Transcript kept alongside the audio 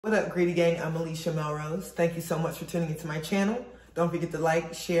What up, Greedy Gang? I'm Alicia Melrose. Thank you so much for tuning into my channel. Don't forget to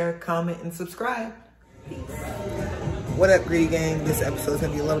like, share, comment, and subscribe. Peace. What up, Greedy Gang? This episode is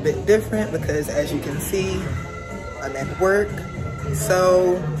going to be a little bit different because, as you can see, I'm at work.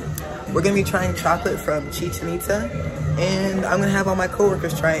 So, we're going to be trying chocolate from Chichen, and I'm going to have all my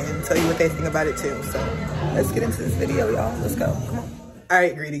coworkers try it and tell you what they think about it too. So, let's get into this video, y'all. Let's go. Come on. All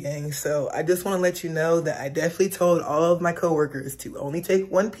right, Greedy Gang, so I just want to let you know that I definitely told all of my coworkers to only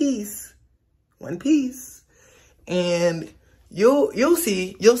take one piece, and you'll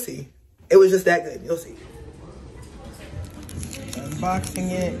see, it was just that good, you'll see.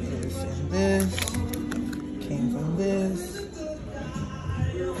 Unboxing it, it's in this, came from this.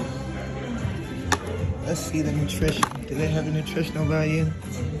 Let's see the nutrition. Do they have a nutritional value?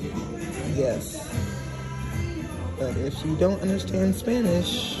 Yes. But if you don't understand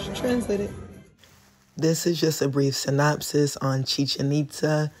Spanish, translate it. This is just a brief synopsis on Chichen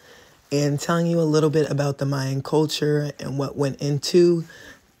Itza and telling you a little bit about the Mayan culture and what went into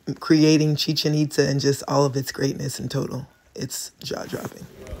creating Chichen Itza and just all of its greatness in total. It's jaw-dropping.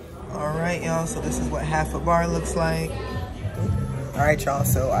 All right, y'all, so this is what half a bar looks like. All right, y'all,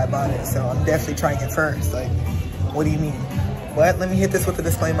 so I bought it, so I'm definitely trying it first. Like, what do you mean? But let me hit this with a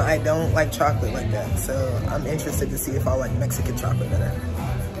disclaimer. I don't like chocolate like that. So I'm interested to see if I like Mexican chocolate better.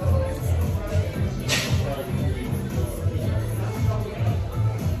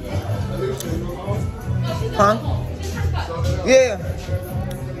 Huh? Yeah.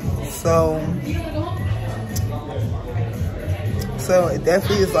 So it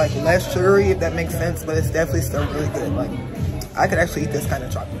definitely is like less sugary, if that makes sense, but it's definitely still really good. Like, I could actually eat this kind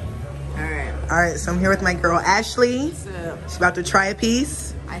of chocolate. All right, so I'm here with my girl, Ashley. What's up? She's about to try a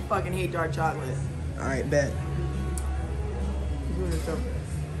piece. I fucking hate dark chocolate. All right, bet.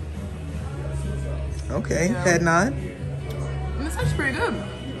 Okay, yeah. Head nod. This tastes pretty good.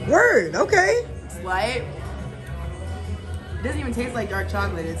 Word, okay. It's light. It doesn't even taste like dark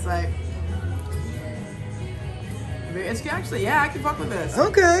chocolate. It's like, it's actually, yeah, I can fuck with this.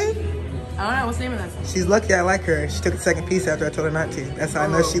 Okay. I don't know, what's the name of this? She's lucky I like her. She took a second piece after I told her not to. That's how I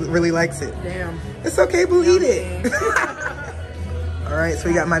know she really likes it. Damn. It's okay, boo, eat it. All right, so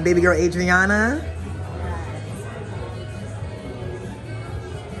we got my baby girl, Adriana.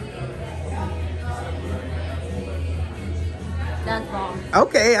 That's wrong.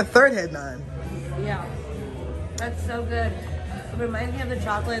 Okay, a third head nod. Yeah. That's so good. It reminds me of the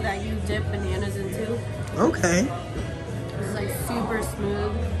chocolate that you dip bananas into. Okay. It's like super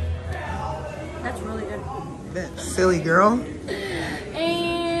smooth. That's really good. That silly girl.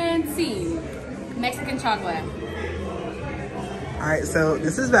 And C. Mexican chocolate. All right, so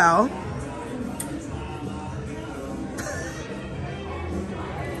this is Val.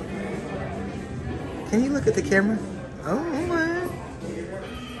 Can you look at the camera? Oh my.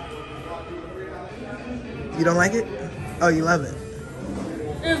 You don't like it? Oh, you love it.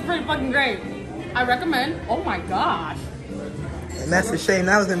 It was pretty fucking great. I recommend. Oh my gosh. And that's a shame.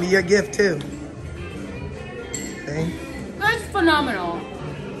 That was gonna be your gift too. Okay. That's phenomenal.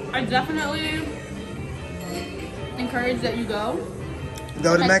 I definitely encourage that you go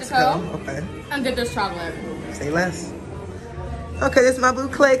to Mexico. Okay. And get this chocolate. Say less. Okay, this is my boo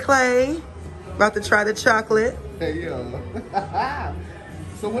Clay. About to try the chocolate. Hey, yo.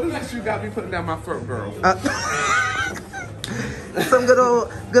 So what is this you got me putting down my throat, girl? Some good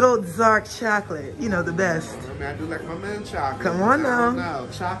old dark chocolate. You know, the best. I mean, I do like my man chocolate. Come on now. No,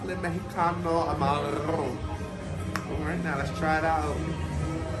 chocolate Mexicano Amargo. All right, now let's try it out.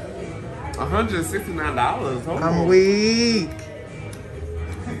 $169. Oh. I'm weak.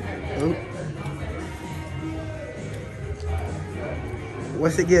 Oop.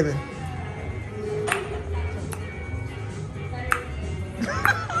 What's it giving?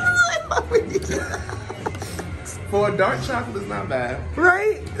 For a dark chocolate, it's not bad.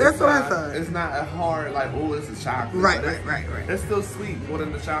 Right? That's what I thought. It's not a hard, like, oh, this is chocolate. Right. It's still sweet more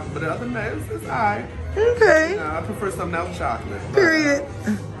than the chocolate, but other than that, it's alright. Okay. You know, I prefer something else chocolate. Period.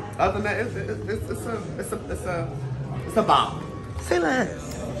 Other than that, it's a bomb. Say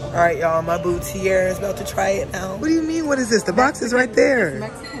less. All right, y'all. My boo Tierra is about to try it now. What do you mean? What is this? The box is right there.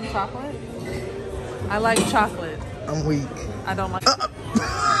 Mexican chocolate? I like chocolate. I'm weak. I don't like It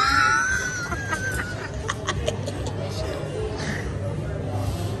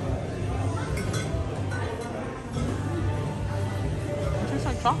tastes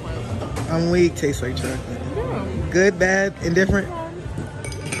like chocolate. I'm weak. Tastes like chocolate. Yeah. Good, bad, indifferent?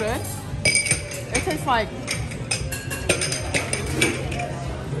 Good. It tastes like...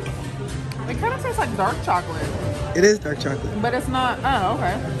 It kind of tastes like dark chocolate. It is dark chocolate. But it's not... Oh,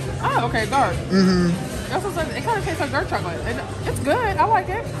 okay. Oh, okay, dark. Mm-hmm. It kind of tastes like dark chocolate. It's good. I like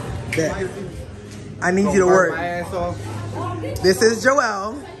it. Yeah. I need you to work. My ass off. This is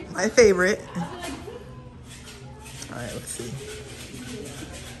Joelle, my favorite. All right, let's see.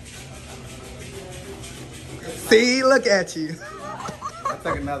 See, look at you. I'll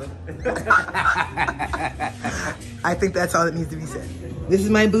take another. I think that's all that needs to be said. This is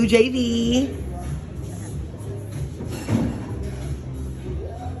my boo JV.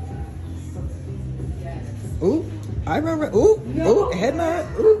 Ooh, I remember. Ooh, head nod.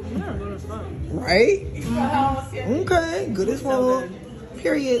 Ooh. Right? Okay, good as well.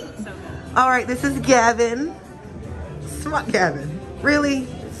 Period. All right, this is Gavin. Smart Gavin. Really?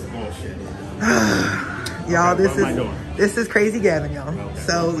 Bullshit. Y'all, Okay, this is crazy Gavin, y'all. Okay.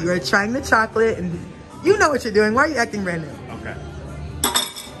 So you're trying the chocolate and you know what you're doing. Why are you acting brand new? Okay.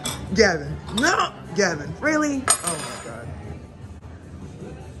 Gavin. No! Gavin. Really? Oh my God.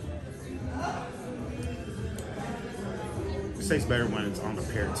 It tastes better when it's on the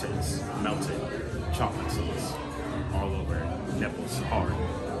pear taste. Melted chocolate sauce all over it. Nipples hard.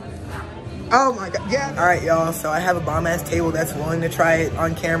 Oh my God. Yeah. All right, y'all. So I have a bomb ass table that's willing to try it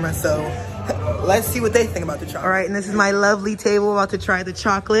on camera. So let's see what they think about the chocolate. All right, and this is my lovely table about to try the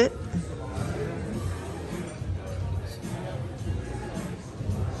chocolate.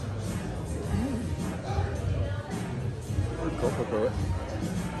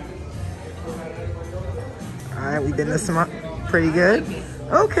 All right, we did this pretty good.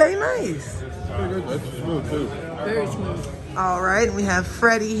 Okay, nice. That's smooth too. Very smooth. All right, we have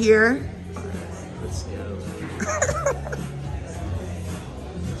Freddie here.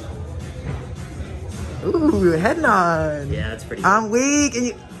 Ooh, head nod. Yeah, that's pretty good. I'm weak, and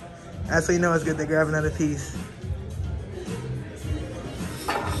you. That's when you know it's good to grab another piece.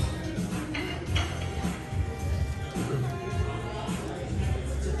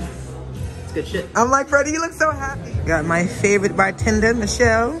 It's good shit. I'm like, Freddie, you look so happy. Got my favorite bartender,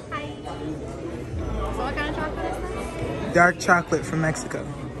 Michelle. Hi. So what kind of chocolate is this? Dark chocolate from Mexico.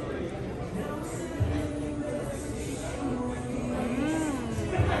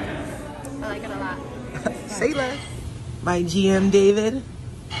 I like it a lot. Say less. My GM, David.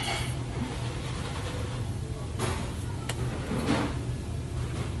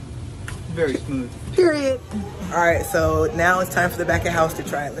 Very smooth. Period. All right, so now it's time for the back of house to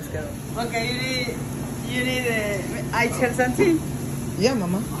try it. Let's go. Okay, you need itzá something? Yeah,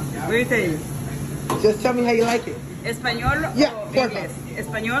 mama. What do you think? Just tell me how you like it. ¿Español Yeah, o porfa. inglés?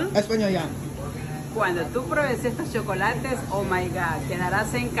 ¿Español? Español, ya. Cuando tú pruebes estos chocolates, oh my God,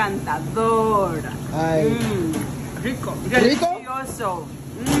 quedarás encantador. Ay. Rico. ¿Rico? Delicioso.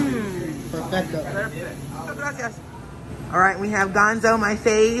 Perfecto. Perfect. Gracias. All right, we have Gonzo, my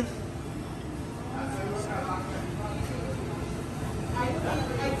fave.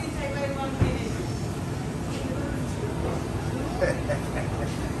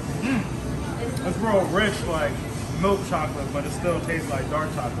 It's real rich, like milk chocolate, but it still tastes like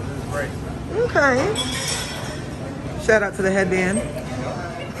dark chocolate. It's great. Okay. Shout out to the headband.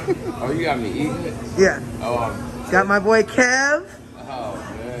 Oh, you got me eating it? Yeah. Oh, Got my boy Kev. oh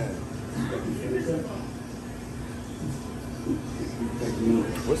man.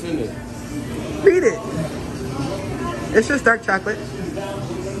 What's in it? Read it. It's just dark chocolate.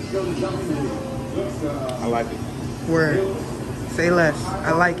 I like it. Word. Say less.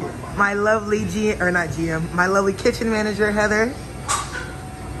 I like it. My lovely my lovely kitchen manager, Heather.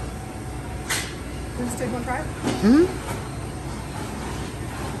 Just take one try.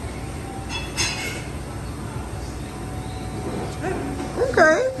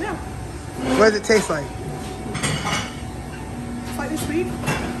 Okay. Yeah. What does it taste like? Slightly sweet,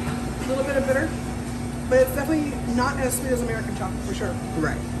 a little bit of bitter, but it's definitely not as sweet as American chocolate for sure,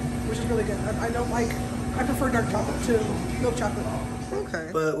 Right. which is really good. I prefer dark chocolate to milk chocolate. Okay.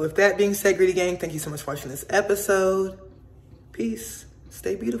 But with that being said, Greedy Gang, thank you so much for watching this episode. Peace.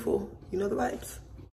 Stay beautiful. You know the vibes.